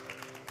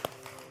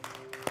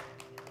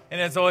And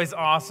it's always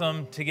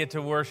awesome to get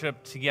to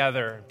worship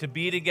together, to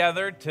be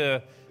together,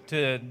 to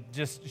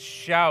just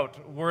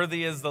shout,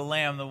 "Worthy is the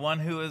Lamb, the one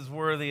who is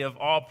worthy of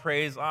all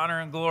praise, honor,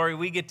 and glory."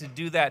 We get to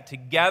do that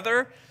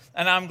together,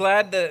 and I'm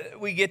glad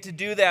that we get to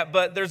do that.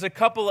 But there's a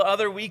couple of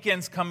other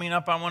weekends coming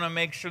up I want to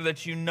make sure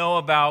that you know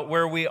about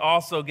where we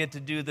also get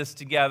to do this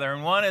together.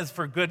 And one is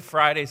for Good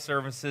Friday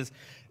services.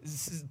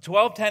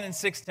 12:10 and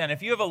 6:10.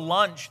 If you have a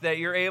lunch that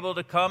you're able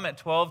to come at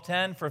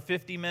 12:10 for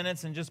 50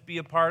 minutes and just be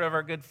a part of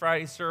our Good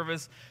Friday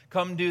service,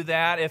 come do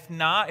that. If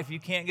not, if you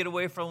can't get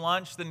away for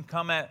lunch, then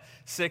come at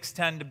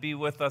 6:10 to be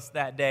with us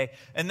that day.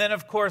 And then,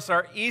 of course,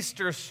 our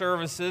Easter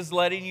services,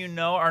 letting you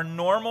know our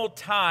normal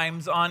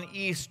times on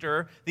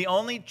Easter. The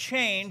only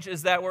change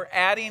is that we're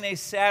adding a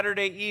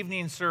Saturday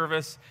evening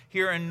service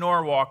here in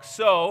Norwalk.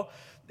 So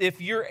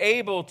if you're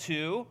able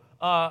to,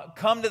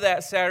 come to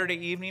that Saturday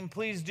evening,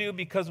 please do,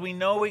 because we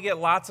know we get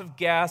lots of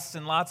guests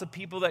and lots of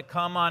people that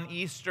come on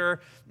Easter,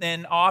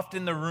 and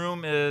often the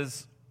room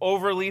is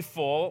overly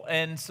full.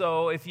 And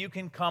so if you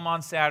can come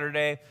on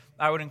Saturday,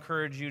 I would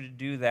encourage you to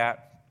do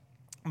that.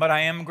 But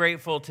I am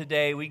grateful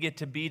today we get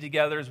to be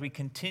together as we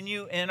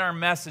continue in our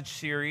message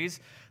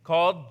series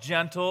called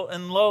Gentle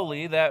and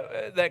Lowly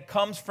that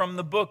comes from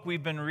the book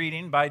we've been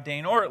reading by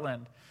Dane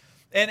Ortland.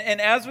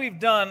 And as we've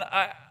done,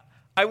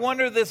 I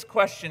wonder this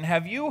question: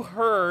 have you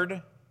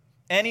heard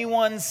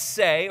anyone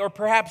say, or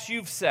perhaps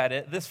you've said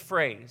it, this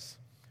phrase,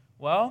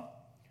 "Well,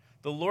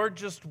 the Lord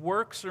just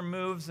works or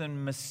moves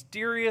in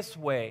mysterious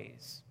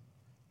ways"?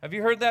 Have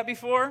you heard that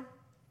before?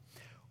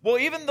 Well,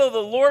 even though the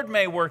Lord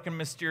may work in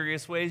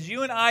mysterious ways,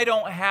 you and I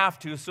don't have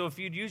to. So if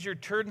you'd use your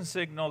turn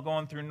signal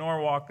going through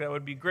Norwalk, that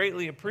would be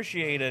greatly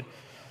appreciated.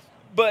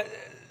 But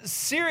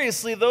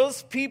seriously,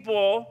 those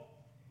people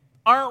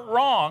aren't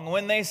wrong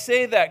when they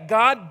say that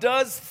God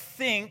does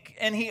think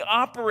and He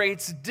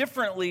operates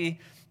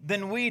differently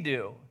than we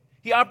do.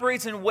 He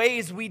operates in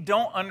ways we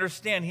don't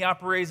understand. He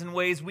operates in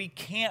ways we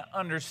can't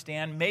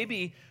understand.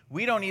 Maybe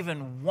we don't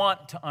even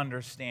want to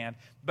understand.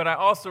 But I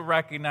also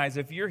recognize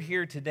if you're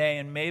here today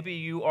and maybe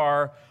you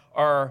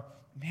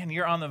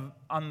you're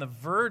on the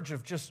verge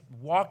of just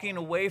walking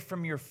away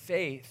from your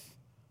faith,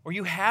 or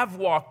you have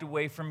walked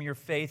away from your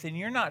faith and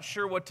you're not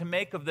sure what to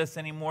make of this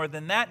anymore,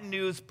 then that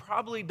news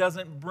probably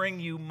doesn't bring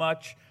you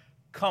much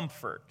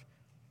comfort.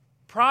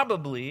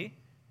 Probably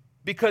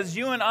because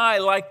you and I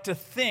like to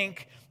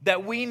think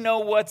that we know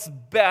what's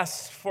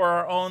best for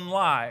our own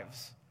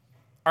lives.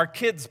 Our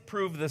kids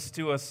prove this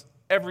to us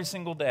every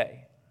single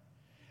day.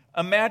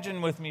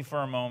 Imagine with me for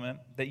a moment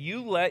that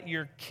you let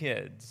your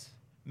kids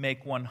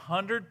make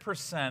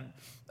 100%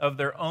 of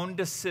their own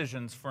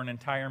decisions for an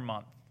entire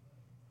month.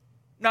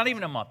 Not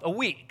even a month, a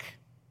week.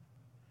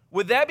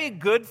 Would that be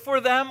good for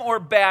them or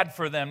bad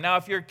for them? Now,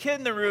 if you're a kid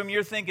in the room,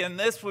 you're thinking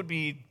this would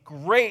be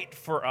great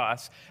for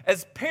us.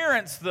 As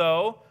parents,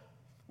 though,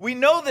 we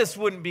know this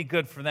wouldn't be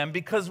good for them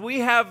because we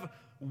have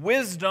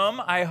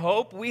wisdom, I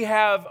hope. We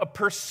have a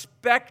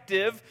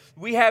perspective.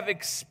 We have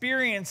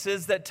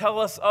experiences that tell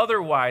us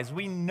otherwise.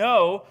 We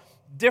know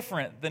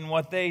different than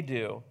what they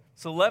do.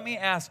 So let me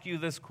ask you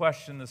this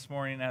question this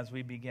morning as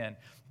we begin.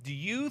 Do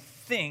you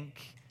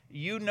think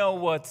you know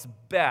what's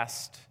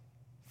best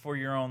for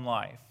your own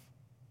life?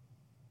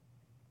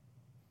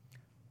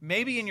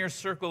 Maybe in your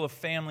circle of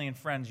family and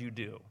friends you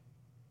do.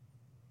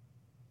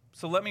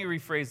 So let me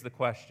rephrase the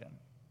question.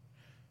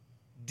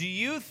 Do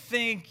you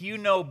think you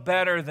know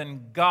better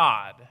than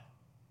God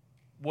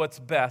what's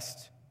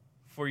best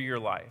for your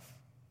life?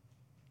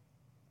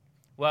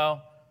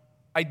 Well,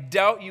 I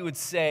doubt you would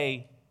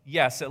say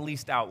yes, at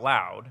least out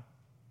loud.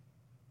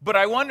 But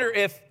I wonder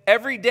if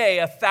every day,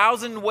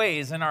 1,000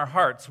 ways in our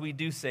hearts, we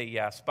do say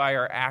yes. By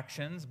our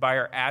actions, by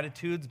our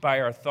attitudes,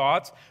 by our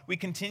thoughts, we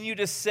continue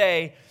to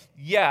say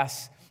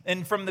yes.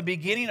 And from the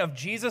beginning of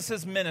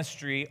Jesus'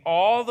 ministry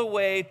all the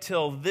way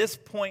till this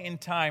point in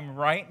time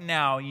right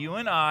now, you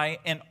and I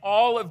and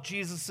all of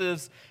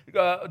Jesus'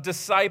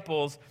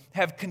 disciples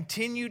have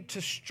continued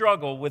to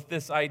struggle with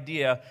this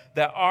idea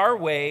that our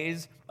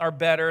ways are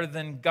better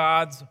than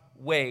God's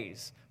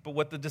ways. But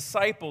what the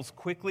disciples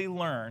quickly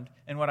learned,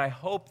 and what I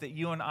hope that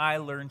you and I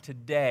learn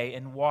today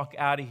and walk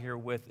out of here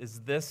with,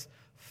 is this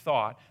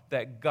thought,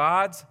 that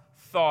God's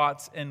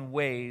thoughts and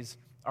ways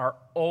are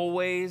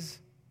always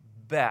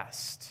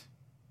best.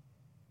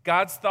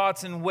 God's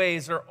thoughts and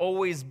ways are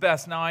always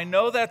best. Now, I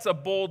know that's a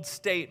bold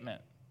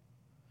statement,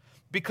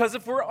 because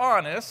if we're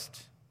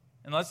honest,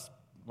 and let's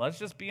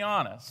just be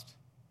honest,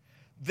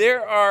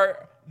 there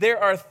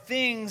are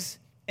things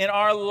in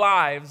our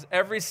lives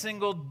every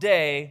single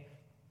day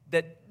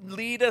that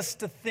lead us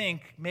to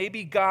think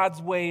maybe God's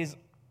ways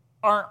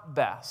aren't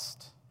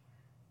best.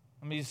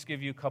 Let me just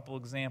give you a couple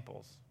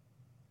examples.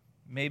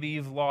 Maybe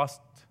you've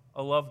lost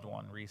a loved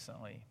one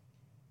recently.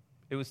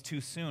 It was too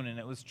soon and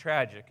it was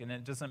tragic and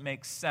it doesn't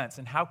make sense.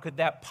 And how could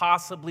that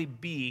possibly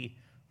be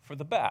for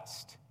the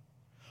best?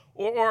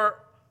 Or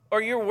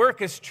your work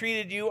has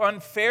treated you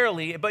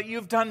unfairly, but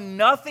you've done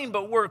nothing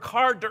but work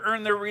hard to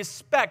earn their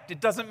respect.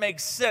 It doesn't make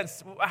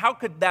sense. How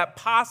could that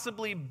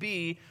possibly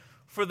be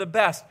for the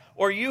best.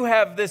 Or you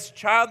have this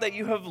child that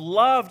you have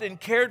loved and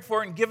cared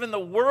for and given the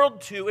world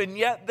to, and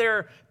yet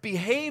their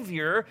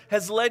behavior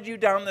has led you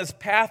down this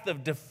path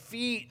of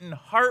defeat and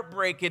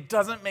heartbreak. It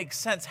doesn't make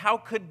sense. How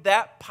could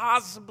that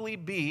possibly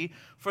be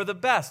for the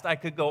best? I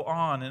could go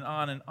on and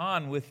on and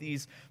on with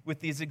these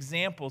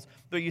examples.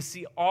 But you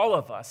see, all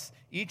of us,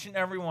 each and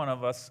every one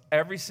of us,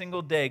 every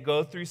single day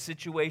go through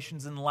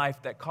situations in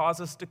life that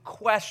cause us to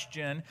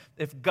question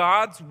if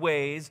God's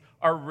ways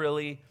are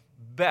really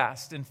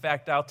best. In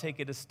fact, I'll take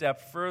it a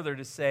step further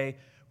to say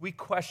we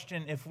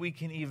question if we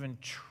can even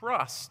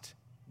trust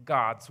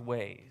God's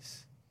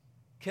ways.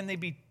 Can they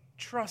be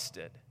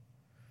trusted?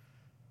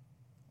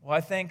 Well,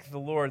 I thank the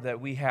Lord that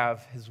we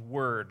have His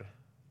Word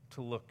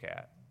to look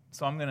at.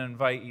 So I'm going to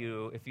invite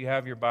you, if you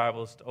have your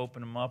Bibles, to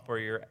open them up, or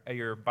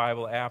your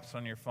Bible apps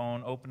on your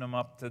phone, open them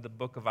up to the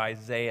book of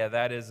Isaiah.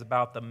 That is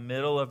about the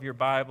middle of your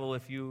Bible.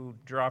 If you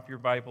drop your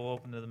Bible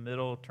open to the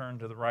middle, turn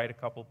to the right a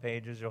couple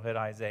pages, you'll hit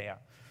Isaiah.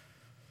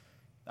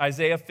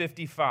 Isaiah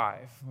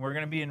 55. We're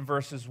going to be in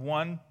verses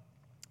 1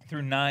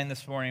 through 9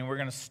 this morning. We're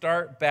going to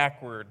start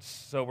backwards.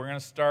 So we're going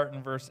to start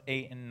in verse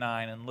 8 and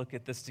 9 and look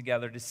at this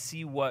together to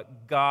see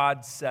what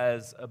God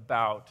says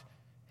about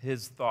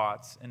His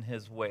thoughts and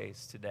His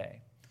ways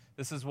today.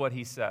 This is what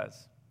He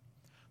says.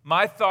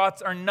 My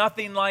thoughts are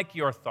nothing like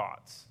your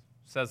thoughts,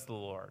 says the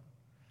Lord.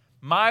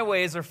 My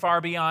ways are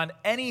far beyond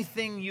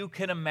anything you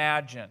can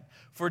imagine.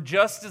 For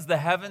just as the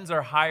heavens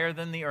are higher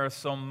than the earth,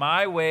 so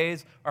my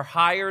ways are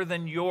higher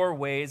than your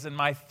ways, and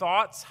my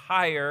thoughts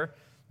higher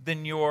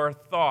than your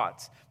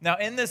thoughts. Now,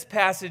 in this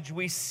passage,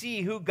 we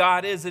see who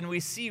God is, and we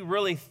see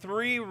really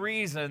three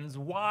reasons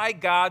why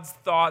God's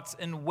thoughts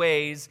and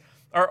ways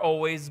are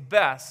always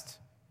best.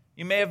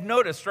 You may have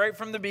noticed right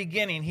from the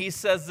beginning, He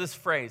says this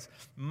phrase,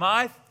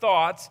 my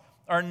thoughts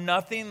are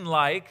nothing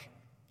like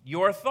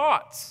your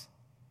thoughts.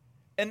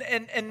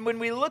 And when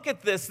we look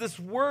at this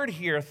word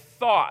here,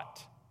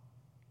 thought,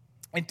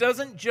 it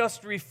doesn't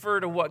just refer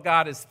to what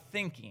God is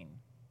thinking.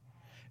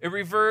 It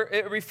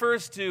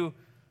refers to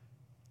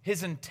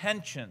His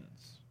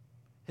intentions,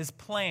 His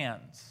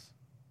plans,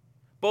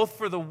 both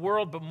for the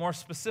world, but more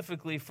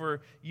specifically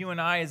for you and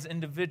I as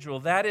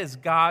individuals. That is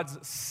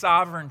God's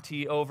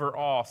sovereignty over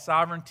all.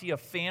 Sovereignty, a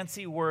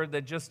fancy word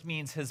that just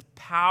means His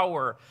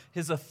power,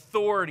 His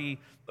authority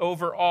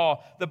over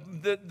all.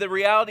 The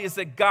reality is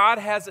that God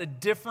has a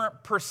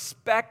different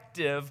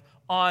perspective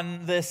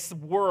on this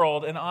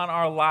world and on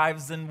our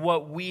lives than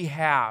what we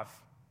have.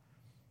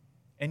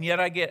 And yet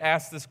I get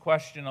asked this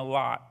question a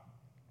lot.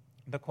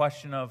 The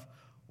question of,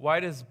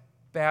 why does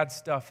bad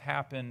stuff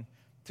happen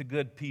to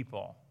good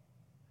people?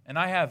 And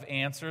I have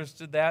answers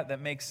to that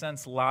make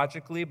sense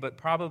logically, but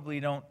probably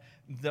don't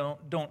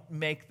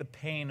make the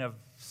pain of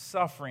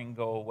suffering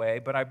go away.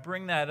 But I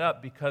bring that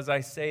up because I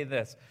say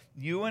this.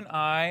 You and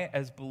I,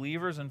 as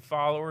believers and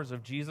followers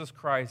of Jesus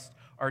Christ,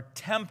 are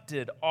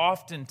tempted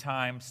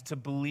oftentimes to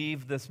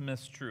believe this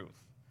mistruth.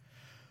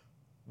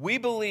 We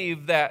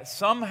believe that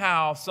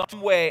somehow,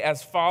 some way,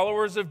 as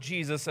followers of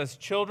Jesus, as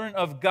children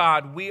of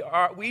God,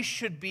 we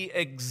should be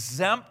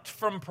exempt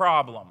from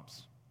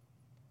problems.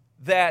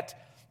 That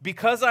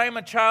because I am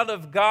a child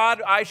of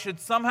God, I should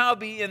somehow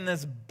be in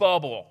this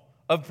bubble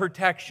of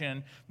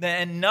protection,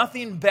 and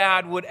nothing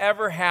bad would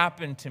ever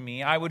happen to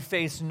me. I would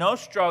face no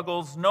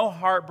struggles, no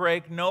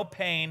heartbreak, no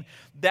pain.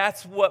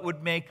 That's what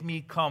would make me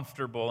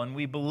comfortable, and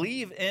we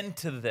believe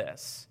into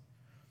this.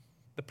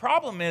 The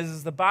problem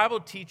is the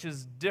Bible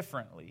teaches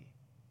differently,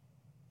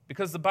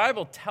 because the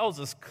Bible tells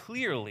us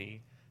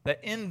clearly that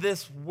in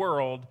this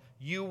world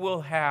you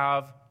will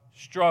have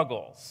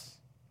struggles.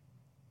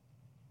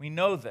 We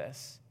know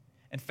this.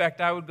 In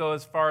fact, I would go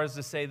as far as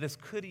to say this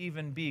could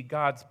even be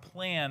God's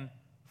plan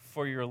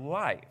for your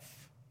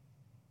life.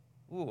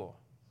 Ooh.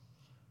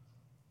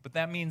 But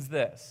that means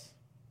this.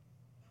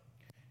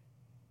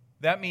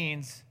 That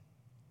means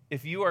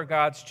if you are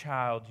God's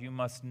child, you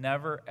must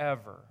never,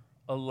 ever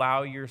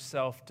allow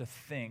yourself to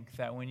think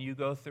that when you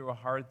go through a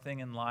hard thing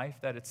in life,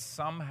 that it's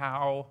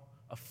somehow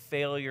a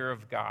failure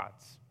of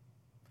God's.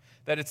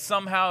 That it's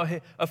somehow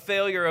a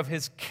failure of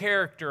His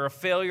character, a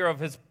failure of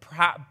His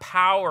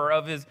power,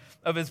 of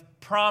His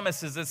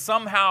promises, that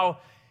somehow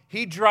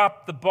He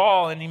dropped the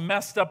ball and He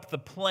messed up the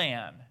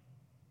plan.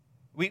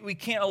 We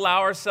can't allow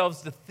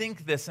ourselves to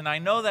think this, and I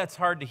know that's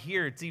hard to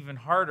hear. It's even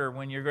harder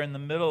when you're in the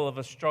middle of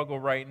a struggle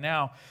right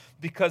now,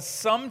 because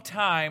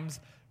sometimes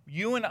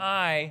you and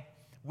I,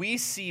 we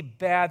see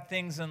bad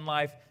things in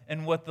life,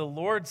 and what the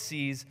Lord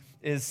sees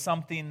is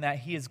something that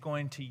He is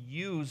going to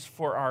use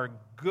for our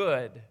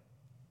good.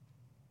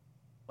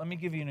 Let me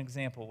give you an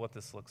example of what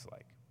this looks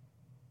like.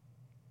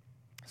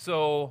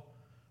 So,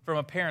 from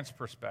a parent's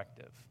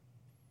perspective,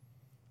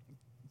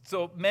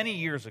 so many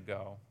years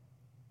ago,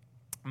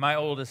 my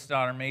oldest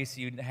daughter,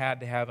 Macy, had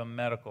to have a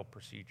medical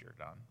procedure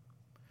done.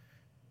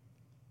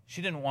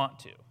 She didn't want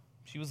to.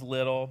 She was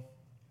little,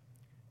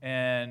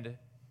 and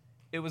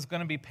it was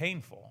going to be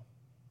painful.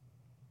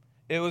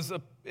 It was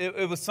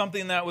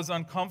something that was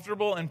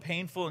uncomfortable and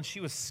painful, and she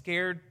was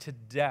scared to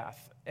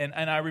death. And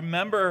I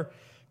remember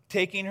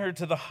taking her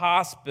to the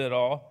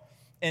hospital,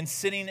 and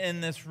sitting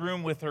in this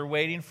room with her,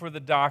 waiting for the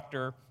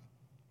doctor,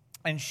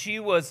 and she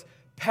was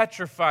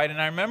petrified.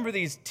 And I remember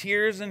these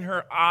tears in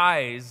her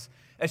eyes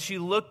as she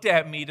looked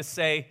at me to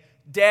say,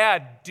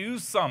 "Dad, do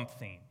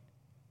something.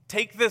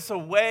 Take this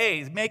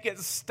away. Make it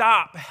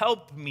stop.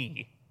 Help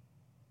me."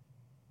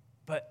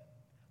 But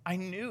I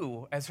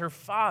knew as her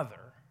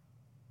father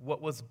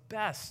what was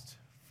best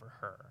for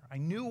her. I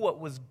knew what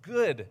was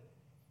good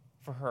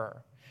for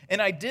her.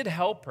 And I did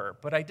help her,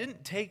 but I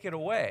didn't take it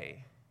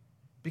away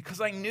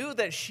because I knew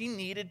that she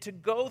needed to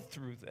go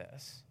through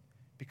this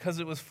because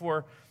it was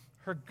for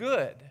her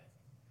good.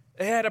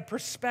 It had a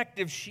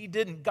perspective she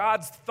didn't.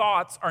 God's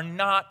thoughts are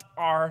not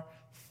our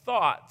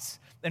thoughts.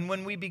 And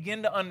when we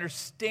begin to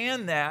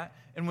understand that,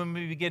 and when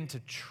we begin to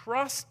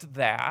trust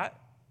that,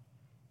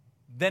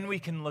 then we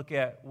can look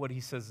at what he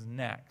says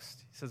next.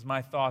 He says,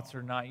 "My thoughts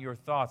are not your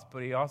thoughts,"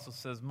 but he also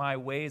says, "My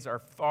ways are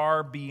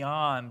far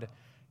beyond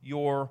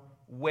your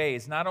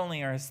ways." Not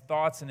only are his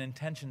thoughts and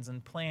intentions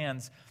and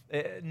plans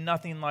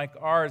nothing like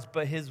ours,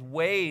 but his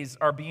ways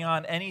are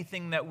beyond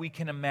anything that we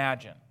can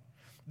imagine.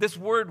 This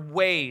word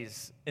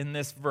 "ways" in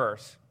this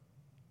verse,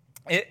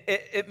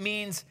 it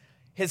means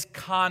his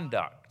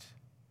conduct.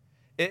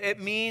 It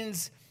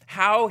means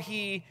how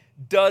he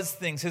does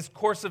things, his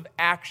course of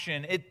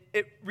action.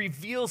 It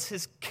reveals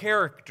his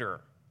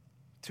character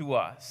to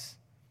us.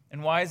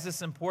 And why is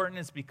this important?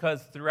 It's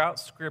because throughout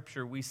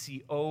Scripture we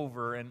see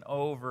over and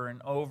over and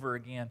over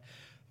again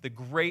the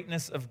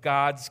greatness of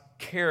God's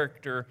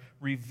character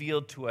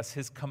revealed to us,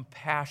 his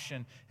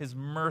compassion, his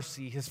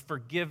mercy, his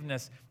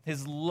forgiveness,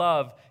 his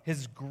love,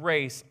 his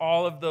grace,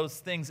 all of those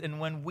things. And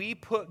when we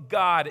put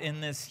God in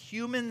this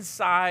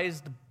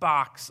human-sized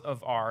box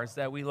of ours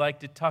that we like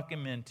to tuck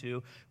him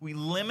into, we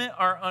limit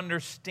our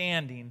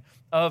understanding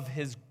of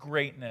his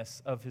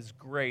greatness, of his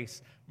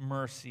grace,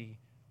 mercy,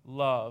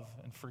 love,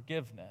 and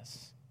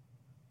forgiveness.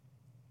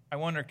 I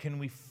wonder, can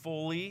we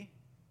fully,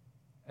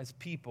 as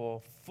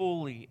people,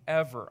 fully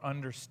ever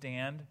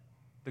understand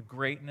the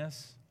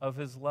greatness of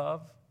his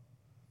love?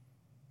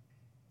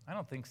 I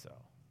don't think so.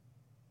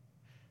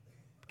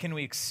 Can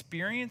we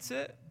experience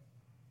it?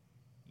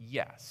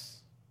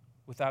 Yes,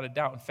 without a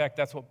doubt. In fact,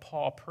 that's what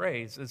Paul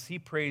prays, as he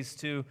prays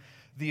to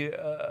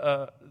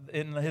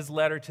in his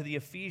letter to the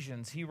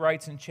Ephesians. He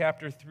writes in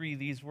chapter 3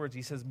 these words.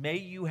 He says, "May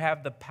you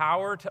have the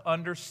power to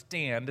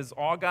understand, as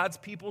all God's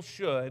people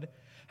should,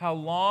 how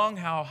long,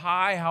 how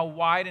high, how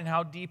wide, and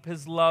how deep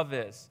his love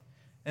is."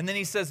 And then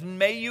he says,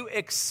 "May you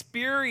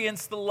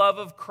experience the love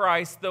of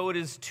Christ, though it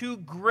is too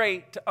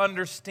great to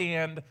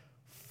understand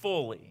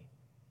fully."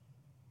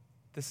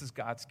 This is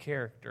God's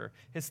character.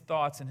 His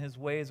thoughts and his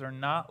ways are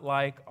not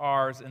like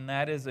ours, and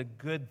that is a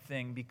good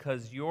thing,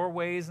 because your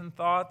ways and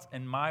thoughts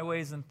and my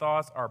ways and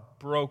thoughts are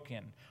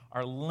broken,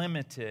 are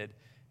limited,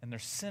 and they're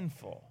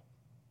sinful.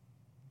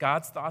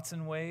 God's thoughts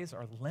and ways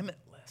are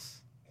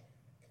limitless.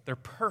 They're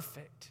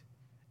perfect,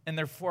 and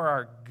they're for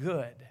our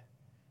good.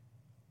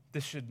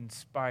 This should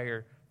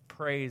inspire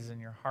praise in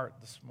your heart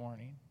this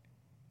morning.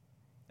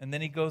 And then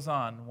he goes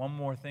on, one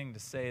more thing to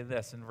say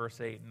this in verse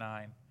 8 and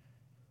 9.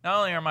 "Not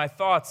only are my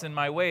thoughts and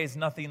my ways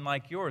nothing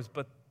like yours,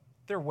 but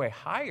they're way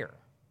higher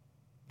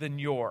than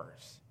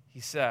yours," he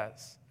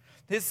says.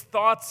 His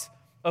thoughts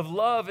of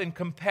love and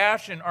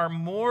compassion are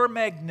more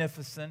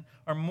magnificent,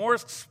 are more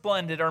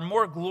splendid, are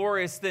more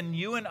glorious than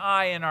you and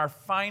I and our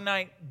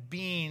finite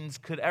beings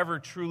could ever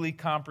truly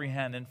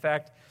comprehend. In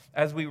fact,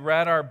 as we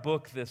read our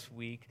book this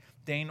week,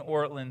 Dane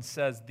Ortland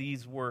says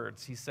these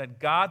words. He said,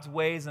 "God's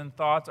ways and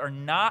thoughts are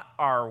not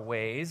our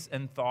ways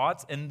and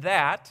thoughts, and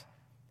that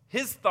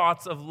his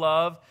thoughts of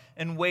love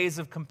and ways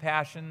of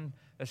compassion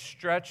are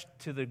stretched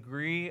to the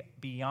degree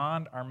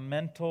beyond our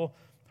mental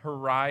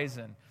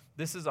horizon."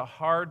 This is a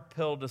hard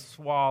pill to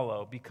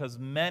swallow, because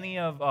many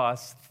of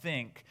us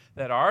think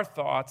that our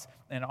thoughts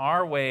and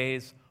our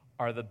ways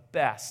are the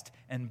best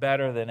and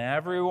better than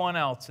everyone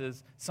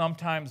else's,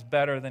 sometimes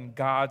better than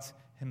God's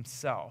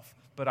himself.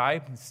 But I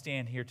can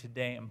stand here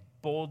today and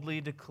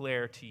boldly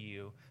declare to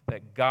you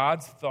that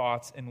God's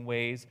thoughts and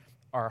ways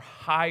are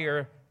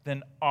higher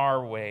than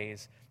our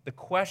ways. The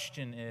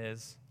question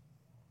is,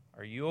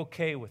 are you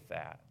okay with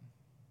that?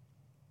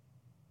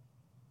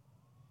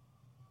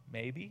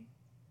 Maybe.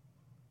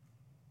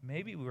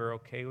 Maybe we're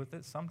okay with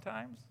it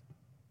sometimes.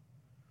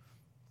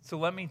 So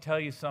let me tell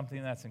you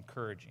something that's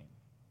encouraging.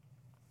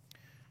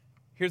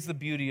 Here's the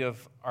beauty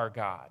of our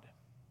God.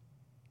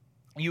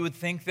 You would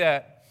think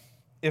that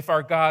if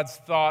our God's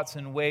thoughts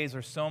and ways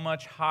are so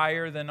much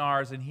higher than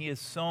ours and he is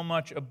so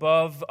much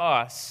above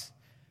us,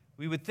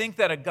 we would think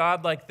that a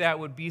God like that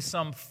would be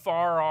some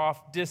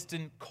far-off,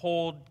 distant,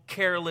 cold,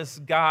 careless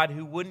God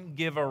who wouldn't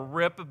give a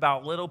rip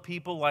about little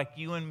people like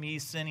you and me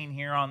sitting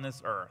here on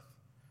this earth.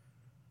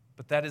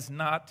 But that is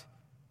not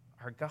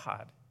our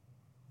God.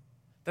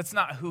 That's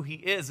not who he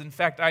is. In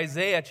fact,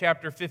 Isaiah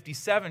chapter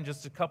 57,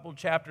 just a couple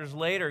chapters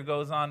later,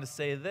 goes on to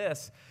say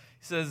this.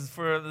 He says,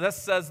 "For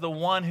thus says the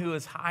one who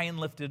is high and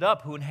lifted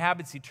up, who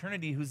inhabits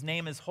eternity, whose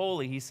name is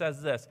holy." He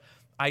says this,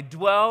 "I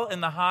dwell in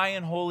the high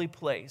and holy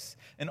place,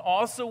 and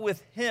also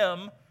with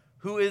him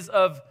who is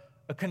of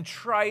a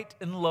contrite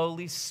and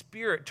lowly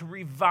spirit, to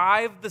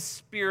revive the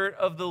spirit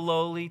of the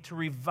lowly, to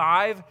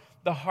revive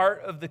the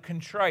heart of the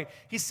contrite.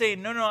 He's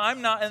saying, no,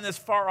 I'm not in this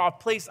far off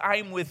place.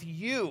 I'm with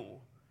you.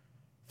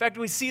 In fact,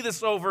 we see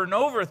this over and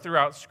over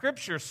throughout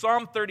Scripture.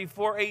 Psalm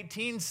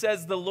 34:18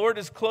 says, the Lord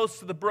is close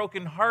to the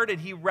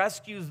brokenhearted. He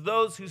rescues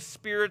those whose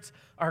spirits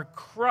are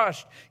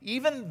crushed.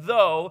 Even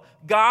though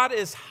God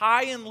is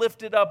high and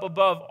lifted up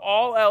above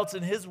all else,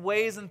 and his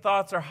ways and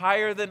thoughts are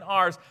higher than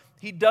ours,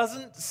 he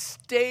doesn't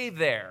stay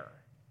there.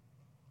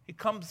 He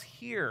comes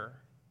here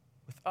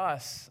with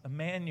us,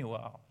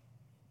 Emmanuel,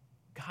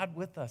 God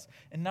with us.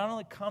 And not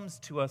only comes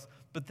to us,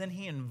 but then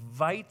he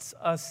invites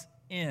us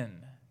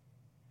in.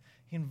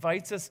 He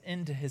invites us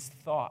into his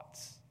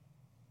thoughts.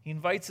 He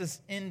invites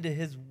us into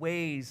his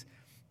ways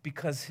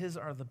because his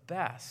are the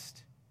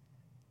best.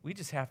 We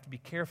just have to be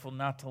careful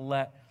not to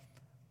let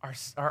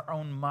our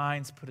own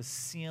minds put a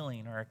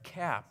ceiling or a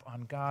cap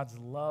on God's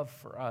love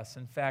for us.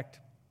 In fact,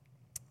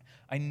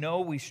 I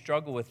know we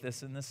struggle with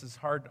this, and this is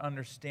hard to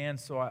understand,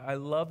 so I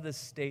love this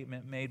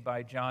statement made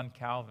by John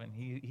Calvin.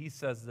 He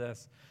says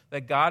this,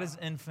 that God is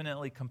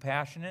infinitely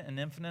compassionate and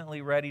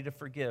infinitely ready to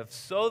forgive,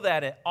 so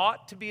that it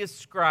ought to be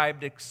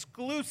ascribed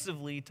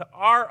exclusively to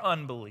our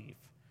unbelief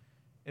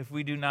if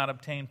we do not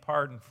obtain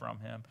pardon from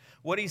him.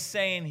 What he's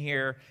saying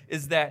here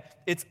is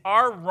that it's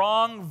our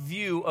wrong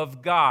view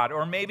of God,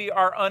 or maybe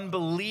our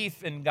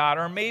unbelief in God,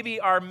 or maybe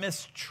our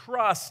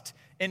mistrust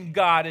in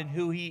God and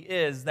who he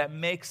is that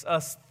makes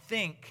us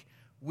think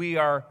we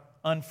are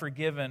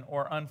unforgiven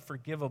or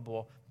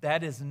unforgivable.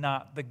 That is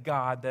not the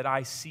God that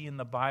I see in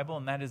the Bible,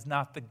 and that is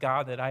not the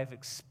God that I've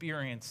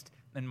experienced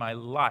in my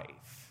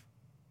life.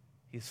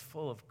 He's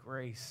full of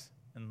grace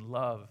and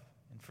love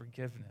and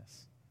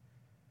forgiveness.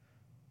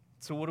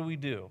 So what do we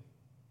do?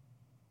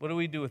 What do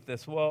we do with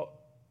this? Well,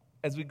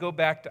 as we go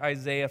back to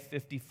Isaiah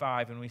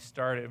 55 and we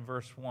start at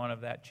verse 1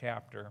 of that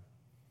chapter,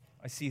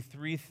 I see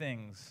three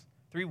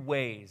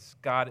ways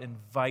God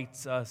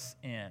invites us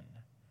in.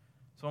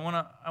 So I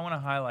want to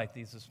highlight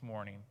these this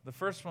morning. The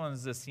first one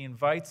is this. He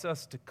invites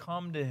us to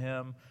come to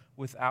him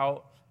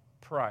without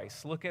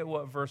price. Look at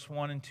what verse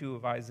 1 and 2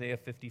 of Isaiah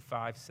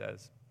 55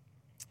 says.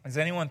 Is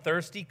anyone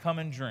thirsty? Come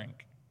and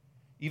drink.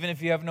 Even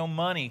if you have no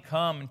money,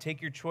 come and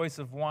take your choice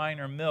of wine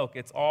or milk.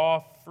 It's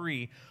all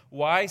free.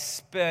 Why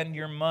spend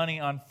your money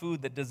on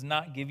food that does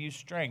not give you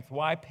strength?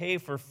 Why pay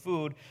for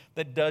food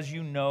that does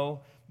you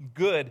no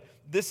good?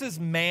 This is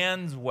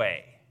man's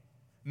way.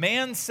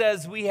 Man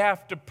says we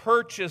have to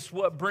purchase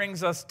what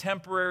brings us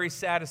temporary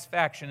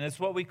satisfaction. It's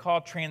what we call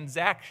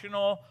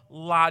transactional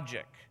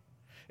logic.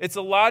 It's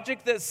a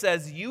logic that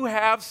says you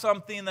have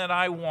something that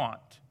I want.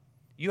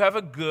 You have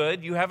a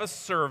good, you have a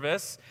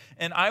service,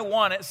 and I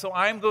want it, so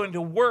I'm going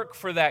to work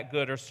for that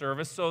good or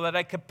service so that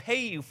I could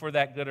pay you for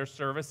that good or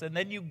service, and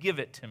then you give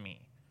it to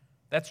me.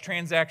 That's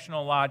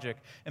transactional logic.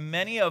 And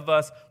many of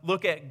us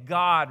look at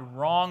God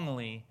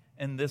wrongly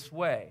in this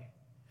way.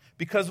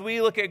 Because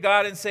we look at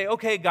God and say,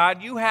 okay,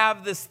 God, you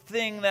have this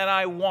thing that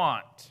I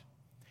want.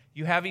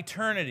 You have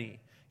eternity.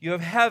 You have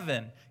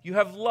heaven. You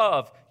have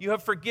love. You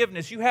have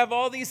forgiveness. You have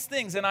all these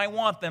things, and I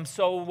want them.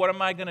 So what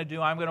am I going to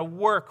do? I'm going to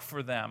work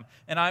for them,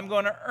 and I'm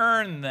going to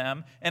earn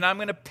them, and I'm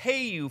going to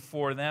pay you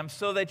for them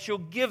so that you'll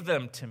give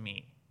them to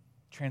me.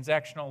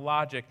 Transactional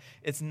logic.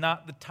 It's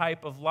not the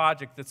type of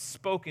logic that's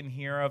spoken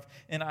here of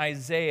in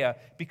Isaiah,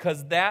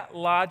 because that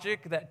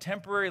logic, that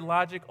temporary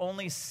logic,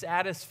 only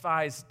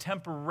satisfies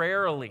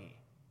temporarily,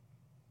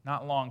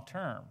 not long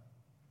term.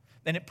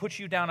 Then it puts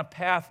you down a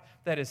path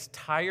that is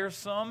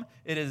tiresome,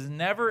 it is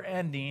never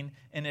ending,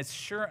 and it's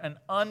sure an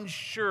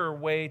unsure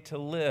way to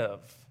live.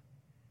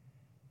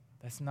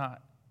 That's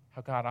not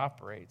how God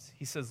operates.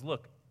 He says,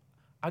 look,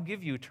 I'll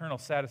give you eternal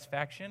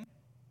satisfaction,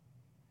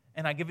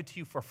 and I give it to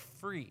you for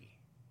free.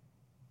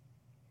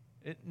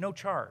 No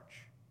charge.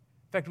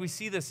 In fact, we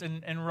see this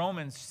in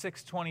Romans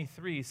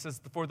 6:23. It says,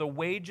 for the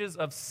wages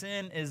of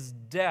sin is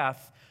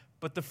death,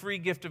 but the free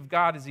gift of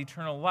God is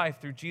eternal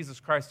life through Jesus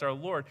Christ our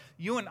Lord.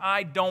 You and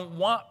I don't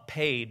want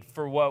paid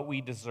for what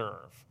we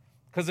deserve.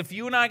 Because if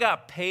you and I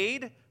got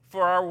paid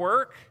for our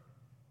work,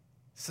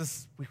 it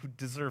says we would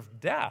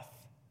deserve death.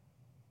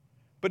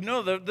 But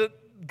no,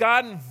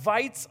 God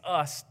invites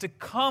us to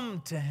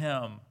come to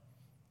him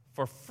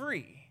for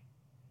free,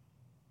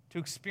 to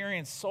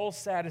experience soul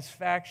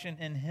satisfaction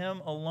in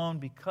him alone,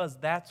 because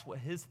that's what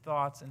his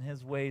thoughts and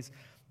his ways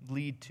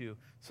lead to.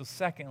 So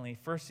secondly,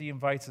 first he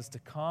invites us to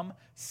come.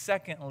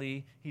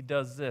 Secondly, he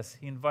does this.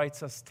 He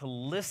invites us to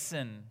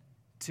listen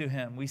to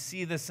him. We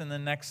see this in the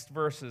next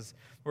verses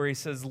where he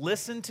says,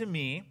 listen to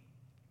me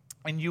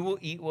and you will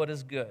eat what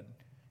is good.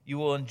 You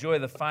will enjoy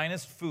the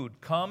finest food.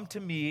 Come to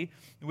me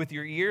with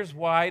your ears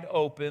wide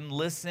open.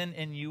 Listen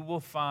and you will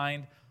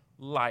find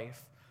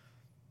life.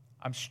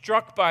 I'm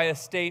struck by a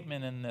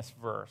statement in this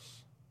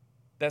verse.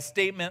 That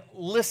statement,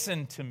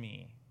 listen to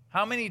me.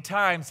 How many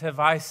times have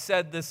I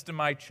said this to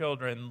my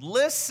children?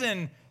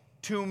 Listen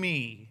to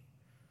me.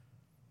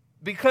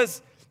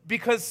 Because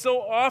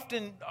so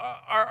often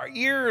our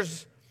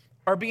ears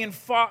are being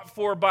fought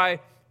for by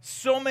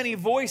so many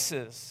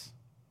voices.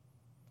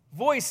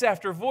 Voice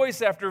after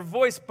voice after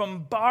voice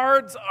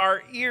bombards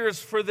our ears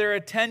for their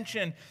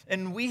attention,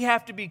 and we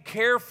have to be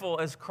careful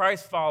as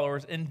Christ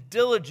followers and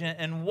diligent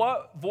in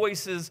what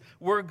voices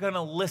we're going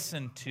to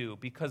listen to,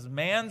 because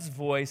man's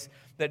voice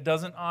that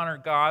doesn't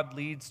honor God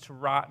leads to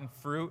rotten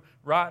fruit.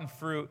 Rotten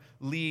fruit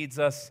leads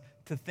us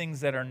to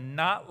things that are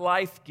not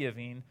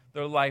life-giving,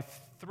 they're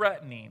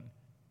life-threatening.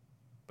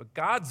 But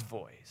God's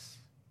voice,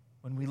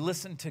 when we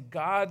listen to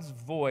God's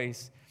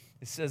voice,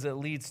 it says it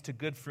leads to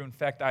good fruit. In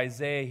fact,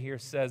 Isaiah here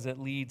says it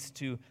leads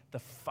to the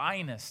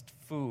finest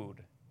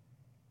food.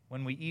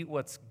 When we eat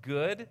what's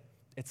good,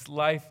 it's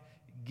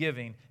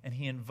life-giving. And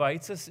he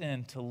invites us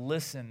in to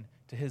listen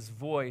to his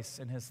voice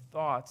and his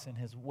thoughts and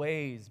his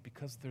ways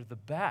because they're the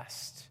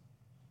best.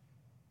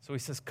 So he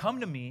says, come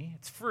to me,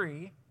 it's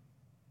free,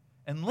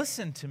 and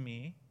listen to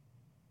me.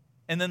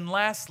 And then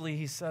lastly,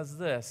 he says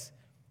this,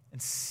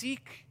 and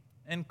seek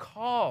and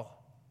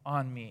call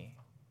on me.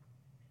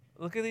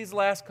 Look at these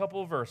last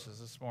couple of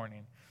verses this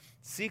morning.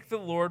 Seek the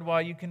Lord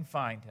while you can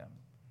find him.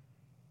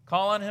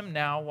 Call on him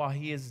now while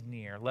he is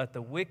near. Let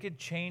the wicked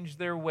change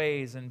their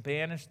ways and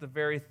banish the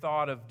very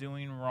thought of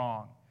doing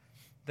wrong.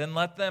 Then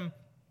let them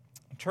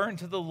turn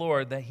to the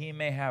Lord that he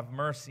may have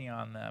mercy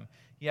on them.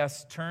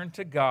 Yes, turn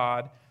to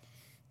God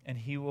and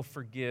he will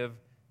forgive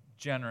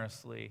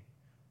generously.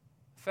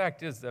 The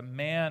fact is that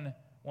man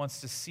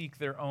wants to seek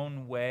their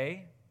own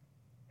way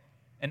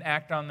and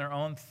act on their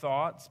own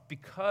thoughts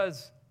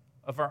because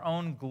of our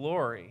own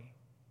glory.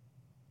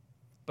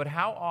 But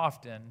how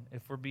often,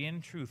 if we're being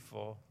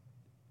truthful,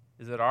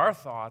 is it our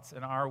thoughts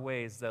and our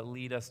ways that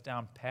lead us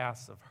down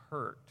paths of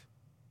hurt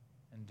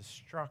and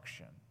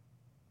destruction?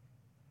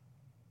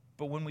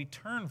 But when we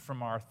turn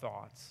from our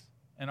thoughts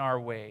and our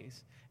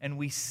ways and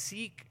we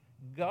seek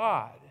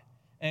God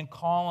and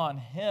call on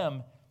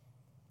him,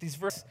 these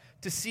verses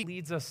to seek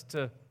leads us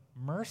to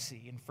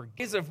mercy and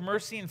forgiveness. Of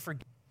mercy and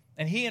forgiveness.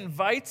 And he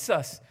invites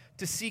us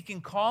to seek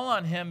and call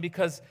on him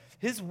because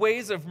his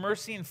ways of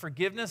mercy and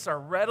forgiveness are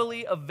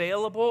readily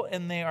available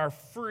and they are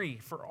free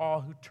for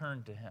all who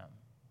turn to him.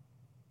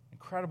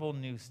 Incredible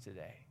news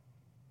today.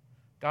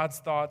 God's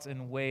thoughts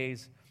and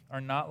ways are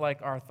not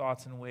like our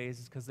thoughts and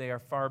ways because they are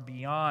far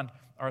beyond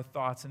our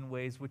thoughts and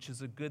ways, which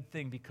is a good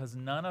thing because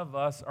none of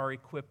us are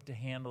equipped to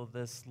handle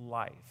this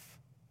life.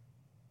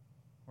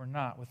 We're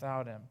not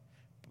without him.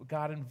 But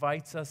God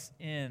invites us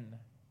in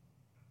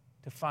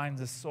to find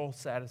the soul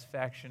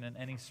satisfaction in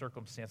any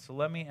circumstance. So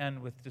let me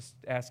end with just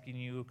asking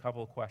you a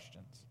couple of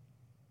questions.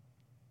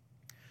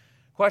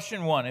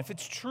 Question one, if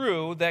it's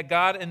true that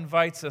God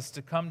invites us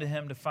to come to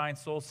him to find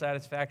soul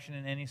satisfaction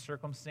in any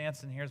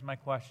circumstance, and here's my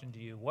question to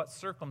you, what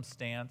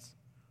circumstance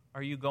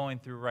are you going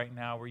through right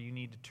now where you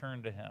need to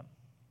turn to him?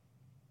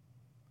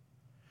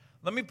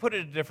 Let me put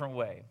it a different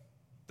way.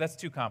 That's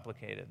too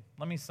complicated.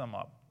 Let me sum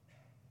up.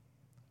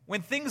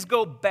 When things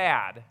go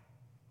bad,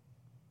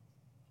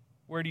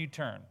 where do you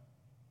turn?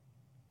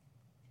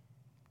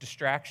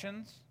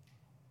 Distractions?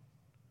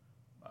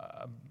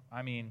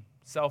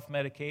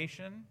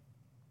 Self-medication?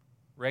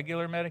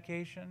 Regular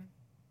medication?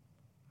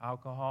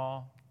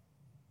 Alcohol?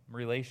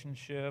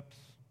 Relationships?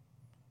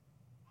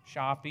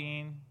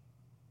 Shopping?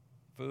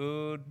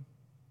 Food?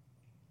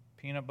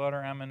 Peanut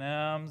butter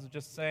M&Ms?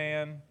 Just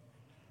saying.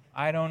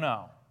 I don't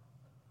know.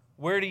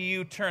 Where do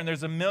you turn?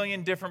 There's a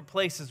million different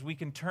places we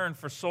can turn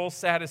for soul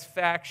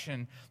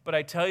satisfaction, but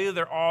I tell you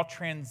they're all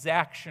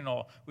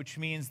transactional, which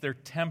means they're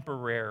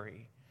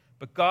temporary.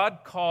 But God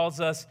calls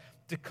us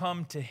to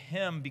come to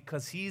him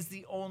because he's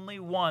the only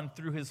one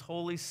through his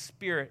Holy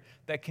Spirit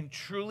that can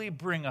truly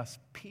bring us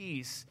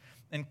peace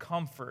and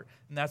comfort.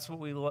 And that's what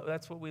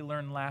we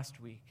learned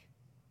last week.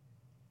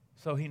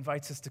 So he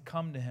invites us to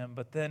come to him,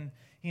 but then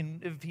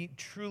if he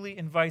truly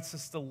invites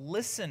us to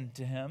listen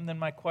to him, then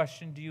my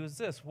question to you is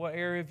this: what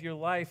area of your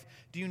life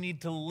do you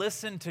need to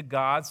listen to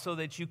God so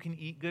that you can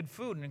eat good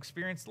food and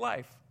experience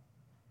life?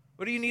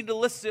 What do you need to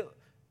listen to?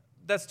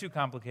 That's too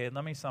complicated.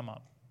 Let me sum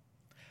up.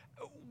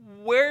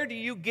 Where do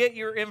you get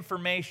your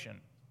information?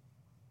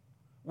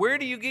 Where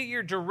do you get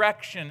your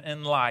direction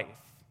in life?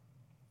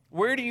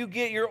 Where do you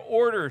get your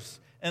orders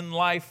in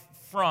life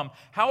from?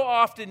 How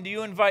often do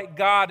you invite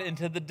God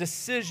into the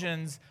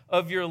decisions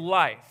of your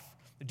life?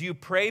 Do you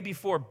pray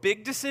before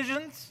big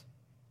decisions?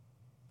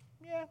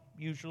 Yeah,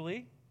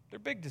 usually. They're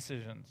big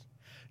decisions.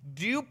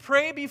 Do you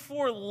pray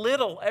before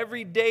little,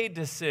 everyday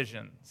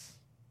decisions?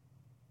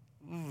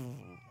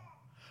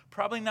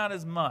 Probably not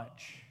as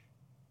much.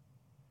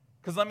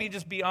 Because let me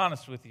just be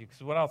honest with you,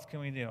 because what else can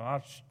we do?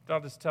 I'll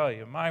just tell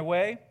you. My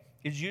way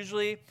is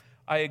usually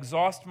I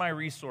exhaust my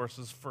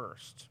resources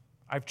first.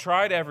 I've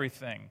tried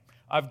everything.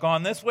 I've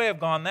gone this way, I've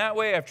gone that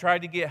way, I've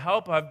tried to get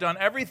help, I've done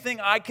everything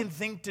I can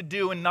think to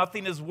do, and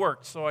nothing has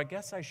worked, so I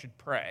guess I should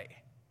pray.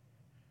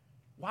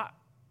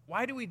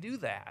 Why do we do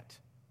that?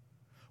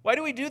 Why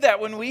do we do that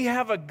when we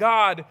have a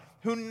God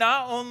who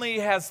not only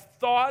has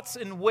thoughts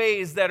and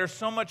ways that are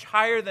so much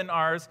higher than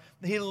ours,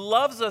 he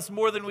loves us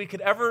more than we could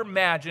ever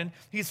imagine,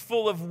 he's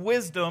full of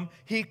wisdom,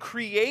 he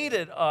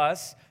created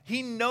us,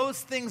 he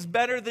knows things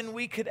better than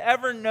we could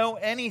ever know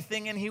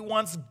anything, and he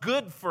wants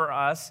good for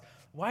us.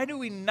 Why do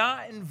we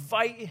not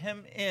invite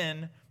him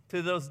in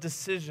to those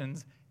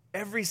decisions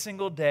every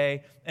single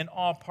day in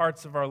all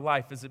parts of our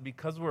life? Is it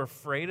because we're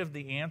afraid of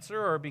the answer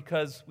or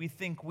because we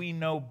think we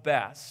know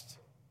best?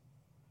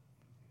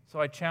 So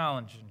I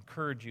challenge and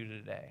encourage you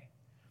today.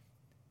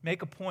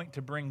 Make a point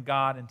to bring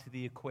God into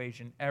the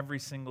equation every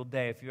single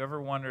day. If you ever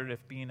wondered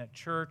if being at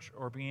church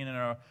or being in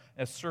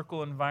a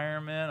circle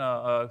environment,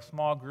 a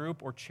small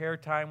group, or chair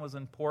time was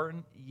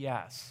important,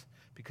 yes,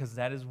 because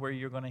that is where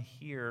you're going to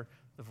hear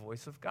the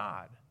voice of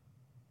God.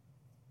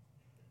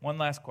 One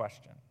last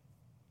question.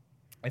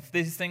 If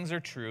these things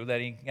are true,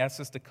 that he asks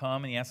us to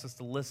come and he asks us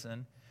to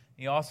listen,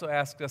 he also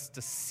asks us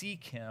to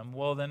seek him,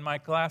 well, then my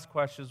last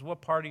question is,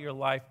 what part of your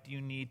life do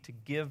you need to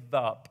give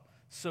up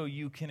so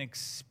you can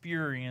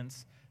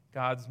experience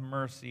God's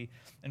mercy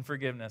and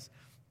forgiveness?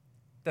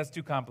 That's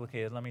too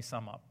complicated. Let me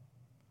sum up.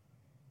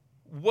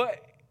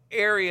 What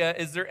area,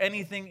 is there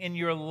anything in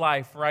your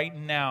life right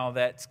now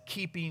that's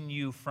keeping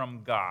you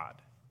from God?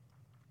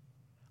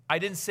 I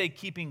didn't say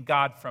keeping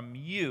God from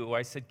you.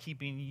 I said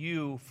keeping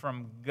you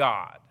from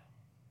God.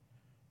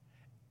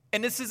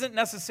 And this isn't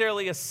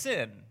necessarily a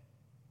sin.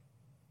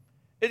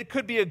 It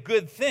could be a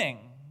good thing,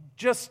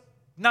 just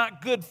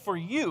not good for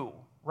you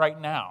right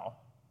now.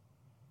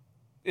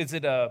 Is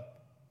it a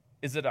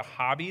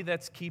hobby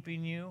that's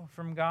keeping you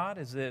from God?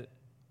 Is it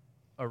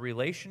a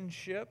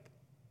relationship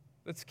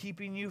that's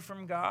keeping you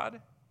from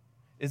God?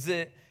 Is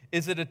it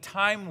a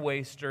time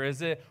waster?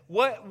 Is it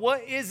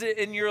what is it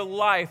in your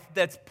life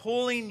that's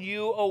pulling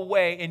you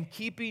away and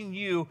keeping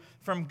you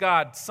from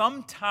God?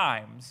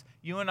 Sometimes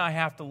you and I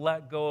have to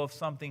let go of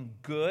something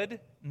good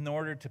in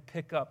order to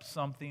pick up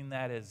something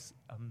that is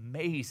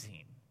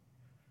amazing.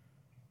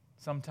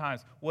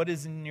 Sometimes, what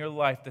is in your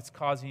life that's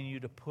causing you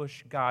to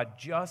push God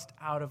just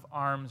out of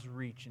arm's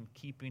reach and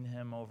keeping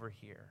him over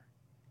here?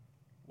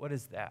 What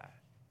is that?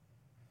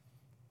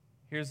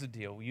 Here's the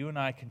deal. You and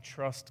I can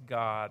trust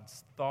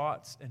God's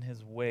thoughts and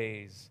his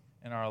ways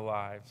in our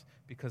lives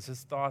because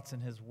his thoughts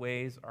and his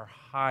ways are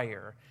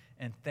higher.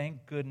 And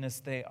thank goodness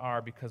they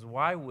are, because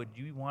why would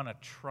you want to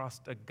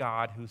trust a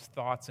God whose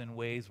thoughts and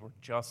ways were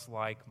just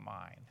like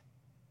mine?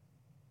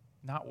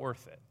 Not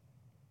worth it.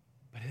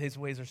 But his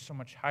ways are so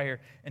much higher.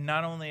 And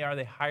not only are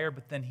they higher,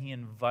 but then he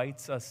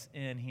invites us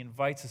in. He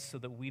invites us so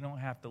that we don't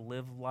have to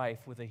live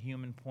life with a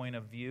human point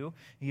of view.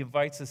 He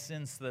invites us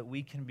in so that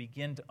we can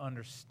begin to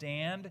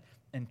understand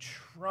and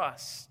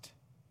trust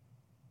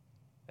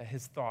that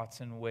his thoughts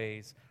and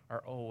ways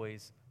are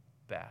always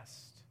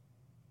best.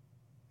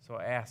 So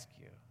I ask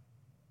you,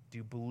 do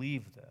you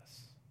believe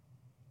this?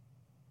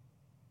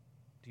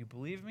 Do you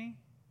believe me?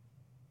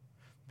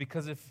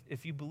 Because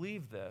if you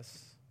believe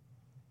this,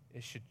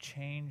 it should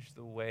change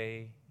the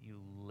way you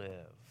live.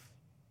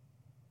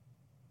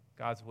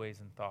 God's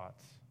ways and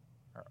thoughts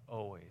are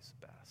always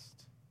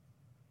best.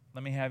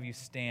 Let me have you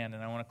stand,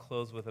 and I want to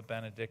close with a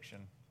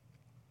benediction.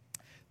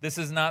 This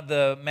is not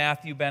the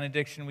Matthew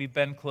benediction we've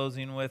been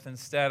closing with.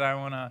 Instead, I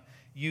want to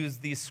use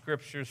these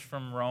scriptures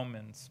from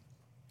Romans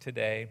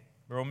today.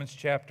 Romans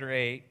chapter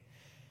 8.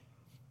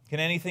 Can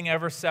anything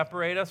ever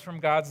separate us from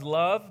God's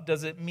love?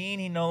 Does it mean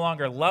he no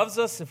longer loves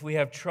us if we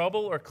have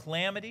trouble or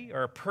calamity,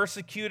 or are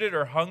persecuted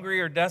or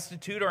hungry or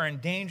destitute or in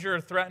danger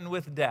or threatened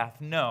with death?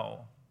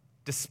 No.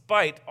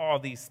 Despite all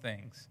these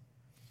things,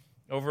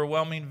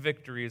 overwhelming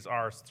victory is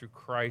ours through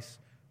Christ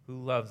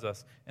who loves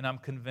us. And I'm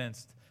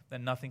convinced that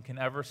nothing can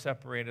ever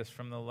separate us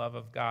from the love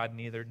of God,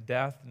 neither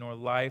death nor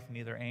life,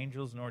 neither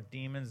angels nor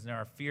demons, nor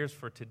our fears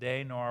for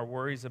today, nor our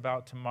worries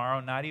about tomorrow,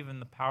 not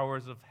even the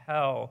powers of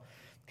hell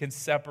can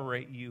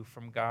separate you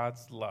from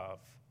God's love.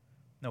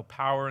 No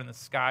power in the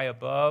sky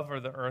above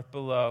or the earth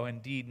below.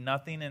 Indeed,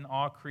 nothing in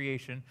all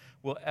creation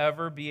will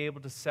ever be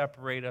able to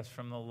separate us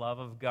from the love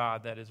of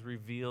God that is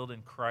revealed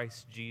in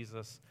Christ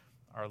Jesus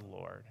our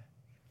Lord.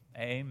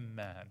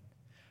 Amen.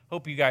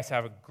 Hope you guys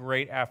have a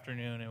great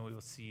afternoon, and we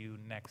will see you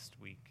next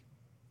week.